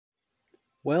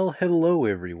Well, hello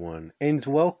everyone, and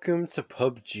welcome to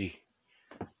PUBG,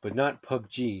 but not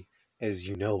PUBG as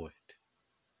you know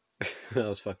it. That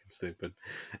was fucking stupid.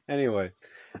 Anyway,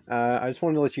 I just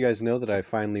wanted to let you guys know that I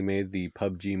finally made the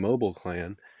PUBG mobile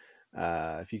clan.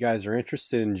 If you guys are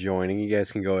interested in joining, you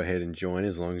guys can go ahead and join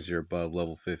as long as you're above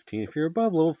level 15. If you're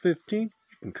above level 15,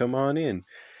 you can come on in.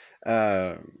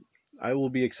 I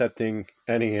will be accepting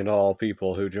any and all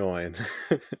people who join.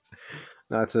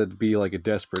 Not to be like a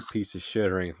desperate piece of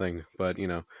shit or anything, but,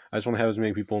 I just want to have as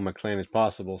many people in my clan as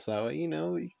possible, so,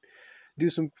 do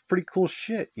some pretty cool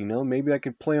shit, Maybe I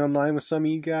could play online with some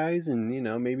of you guys, and,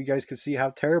 maybe you guys could see how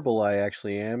terrible I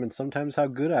actually am, and sometimes how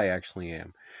good I actually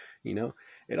am,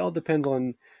 It all depends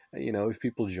on, if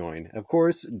people join. Of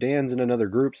course, Dan's in another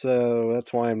group, so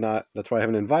that's why I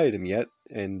haven't invited him yet,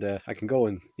 and I can go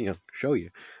and, show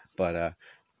you. But,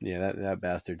 yeah, that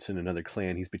bastard's in another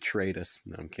clan. He's betrayed us.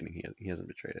 No, I'm kidding. He hasn't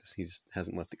betrayed us. He just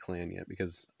hasn't left the clan yet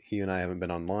because he and I haven't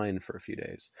been online for a few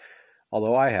days.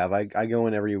 Although I have. I go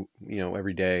in every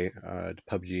day to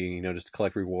PUBG, just to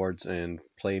collect rewards and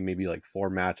play maybe like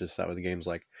 4 matches. That way the game's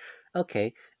like,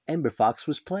 okay, EmberFox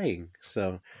was playing.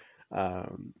 So, I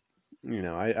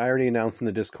already announced in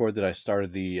the Discord that I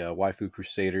started the Waifu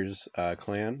Crusaders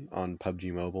clan on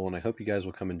PUBG Mobile, and I hope you guys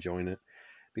will come and join it,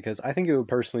 because I think it would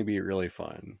personally be really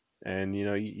fun. And,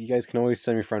 you guys can always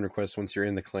send me friend requests once you're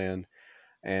in the clan.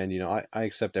 And, I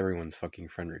accept everyone's fucking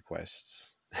friend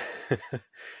requests.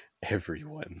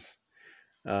 Everyone's.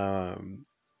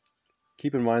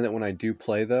 Keep in mind that when I do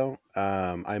play, though,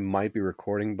 I might be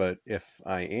recording, but if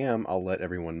I am, I'll let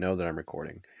everyone know that I'm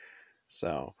recording.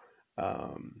 So,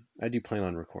 I do plan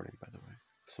on recording, by the way,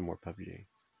 some more PUBG.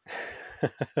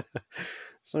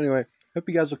 So anyway, hope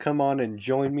you guys will come on and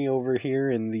join me over here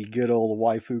in the good old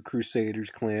Waifu Crusaders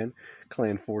clan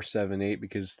 478,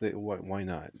 because why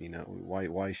not?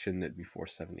 Why shouldn't it be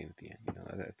 478 at the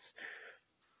end?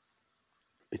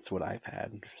 It's what I've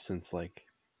had since like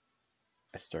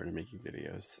I started making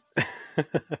videos.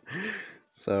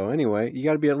 So anyway, you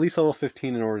got to be at least level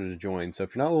 15 in order to join. So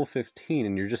if you're not level 15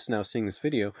 and you're just now seeing this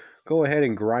video, go ahead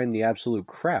and grind the absolute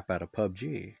crap out of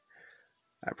PUBG.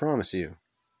 I promise you.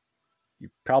 You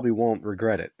probably won't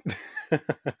regret it.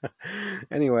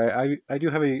 Anyway, I do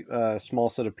have a small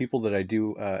set of people that I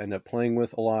do end up playing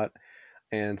with a lot,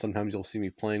 and sometimes you'll see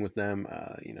me playing with them.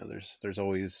 There's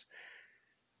always,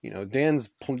 Dan's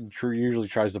usually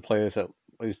tries to play this at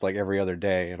least like every other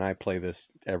day, and I play this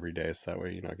every day, so that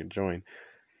way, I can join.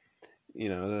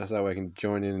 That's that way I can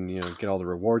join in and, get all the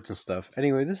rewards and stuff.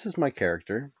 Anyway, this is my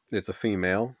character. It's a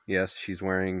female. Yes, she's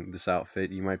wearing this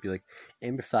outfit. You might be like,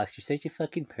 EmberFox, you're such a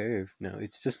fucking perv. No,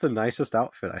 it's just the nicest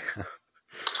outfit I have.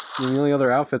 The only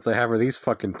other outfits I have are these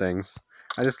fucking things.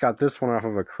 I just got this one off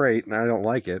of a crate, and I don't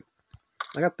like it.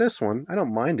 I got this one. I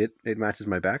don't mind it. It matches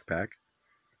my backpack.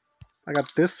 I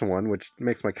got this one, which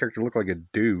makes my character look like a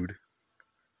dude.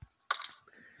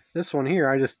 This one here,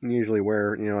 I just usually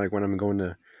wear, like when I'm going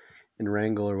to in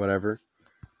Wrangle or whatever.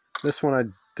 This one I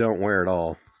don't wear at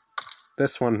all.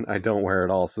 This one I don't wear at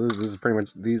all. So this is pretty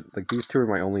much these two are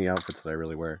my only outfits that I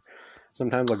really wear.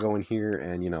 Sometimes I'll go in here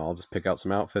and I'll just pick out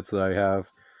some outfits that I have.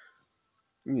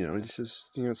 It's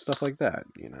just stuff like that.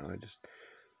 I just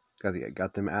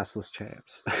got them assless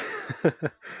chaps.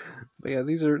 But yeah,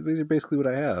 these are basically what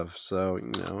I have. So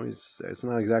it's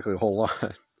not exactly a whole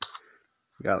lot.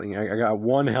 I got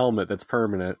one helmet that's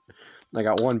permanent. I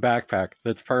got one backpack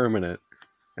that's permanent,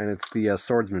 and it's the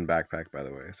swordsman backpack, by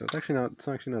the way. So it's actually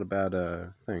not a bad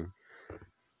thing.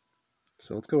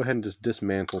 So let's go ahead and just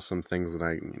dismantle some things that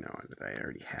I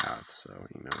already have. So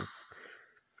it's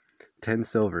 10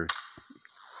 silver.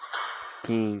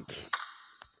 King.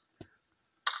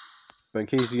 But in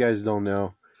case you guys don't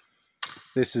know,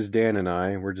 this is Dan and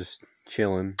I. We're just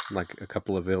chilling like a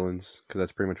couple of villains, because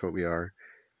that's pretty much what we are.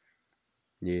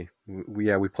 Yeah,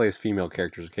 we play as female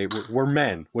characters, okay? We're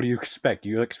men. What do you expect? Do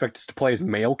you expect us to play as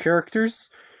male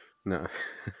characters? No.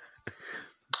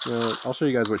 I'll show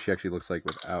you guys what she actually looks like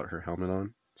without her helmet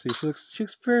on. See, she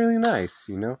looks fairly nice,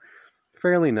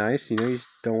 Fairly nice, you just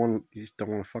don't want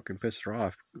to fucking piss her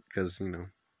off, because,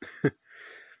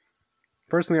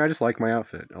 Personally, I just like my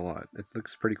outfit a lot. It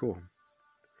looks pretty cool.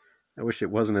 I wish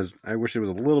it was a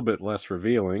little bit less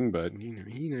revealing, but,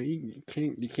 you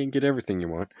can't get everything you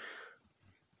want.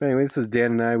 But anyway, this is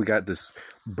Dan and I. We got this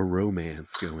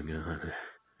bromance going on.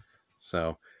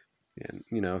 So, and,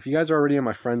 if you guys are already on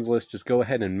my friends list, just go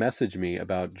ahead and message me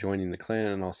about joining the clan,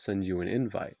 and I'll send you an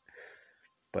invite.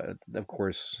 But, of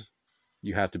course,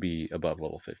 you have to be above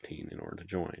level 15 in order to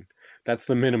join. That's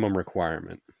the minimum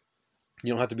requirement. You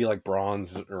don't have to be like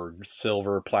bronze or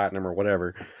silver, platinum, or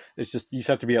whatever. It's just you just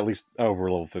have to be at least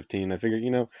over level 15. I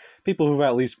figure, people who've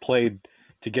at least played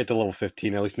to get to level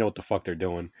 15 at least know what the fuck they're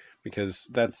doing, because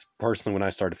that's personally when I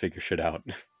started to figure shit out.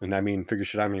 And I mean figure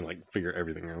shit, I mean like figure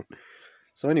everything out.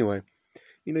 So anyway,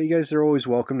 you guys are always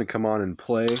welcome to come on and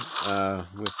play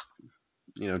with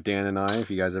Dan and I if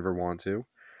you guys ever want to.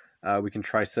 We can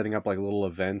try setting up like little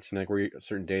events, like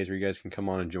certain days where you guys can come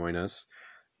on and join us.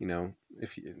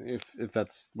 If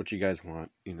that's what you guys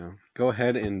want, go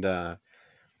ahead and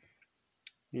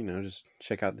just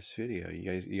check out this video.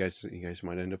 You guys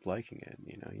might end up liking it.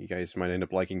 You guys might end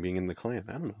up liking being in the clan.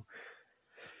 I don't know.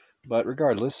 But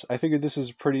regardless, I figured this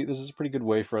is a pretty good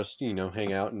way for us to,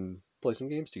 hang out and play some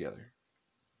games together.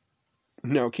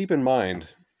 Now, keep in mind,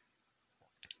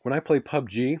 when I play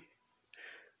PUBG,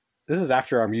 this is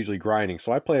after I'm usually grinding,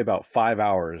 so I play about 5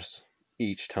 hours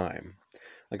each time.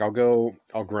 Like,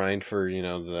 I'll grind for,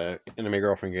 the Anime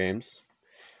Girlfriend games,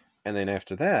 and then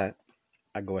after that,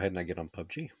 I go ahead and I get on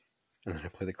PUBG, and then I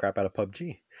play the crap out of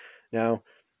PUBG. Now,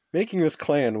 making this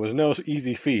clan was no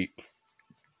easy feat.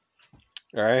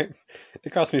 Alright?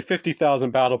 It cost me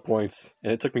 50,000 battle points,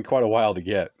 and it took me quite a while to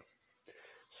get.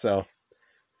 So,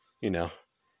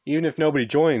 even if nobody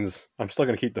joins, I'm still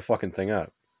going to keep the fucking thing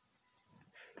up.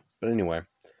 But anyway,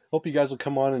 hope you guys will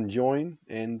come on and join,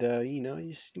 and,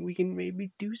 we can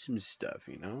maybe do some stuff,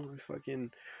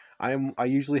 I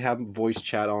usually have voice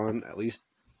chat on at least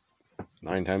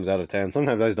 9 times out of 10.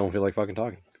 Sometimes I just don't feel like fucking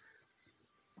talking.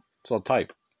 So I'll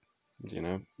type,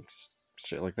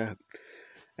 shit like that.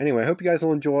 Anyway, I hope you guys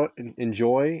will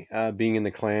enjoy being in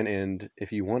the clan, and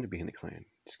if you want to be in the clan,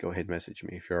 just go ahead and message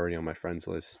me if you're already on my friends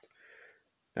list.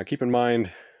 Now keep in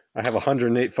mind, I have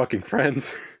 108 fucking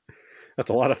friends. That's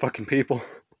a lot of fucking people.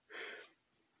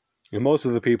 And most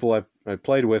of the people I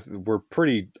played with were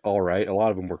pretty alright. A lot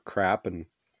of them were crap,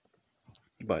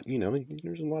 but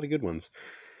there's a lot of good ones.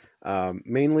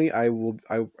 Mainly, I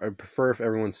prefer if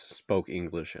everyone spoke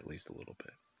English at least a little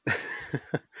bit.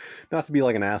 Not to be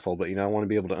like an asshole, but I want to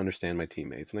be able to understand my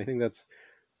teammates, and I think that's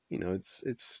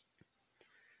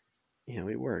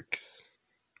it works.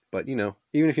 But even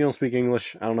if you don't speak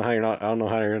English, I don't know how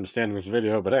you're understanding this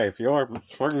video, but hey, if you are,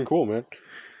 it's fucking cool, man.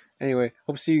 Anyway,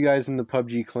 hope to see you guys in the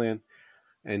PUBG clan,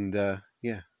 and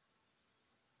yeah,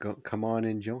 come on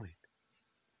and join.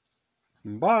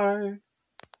 Bye.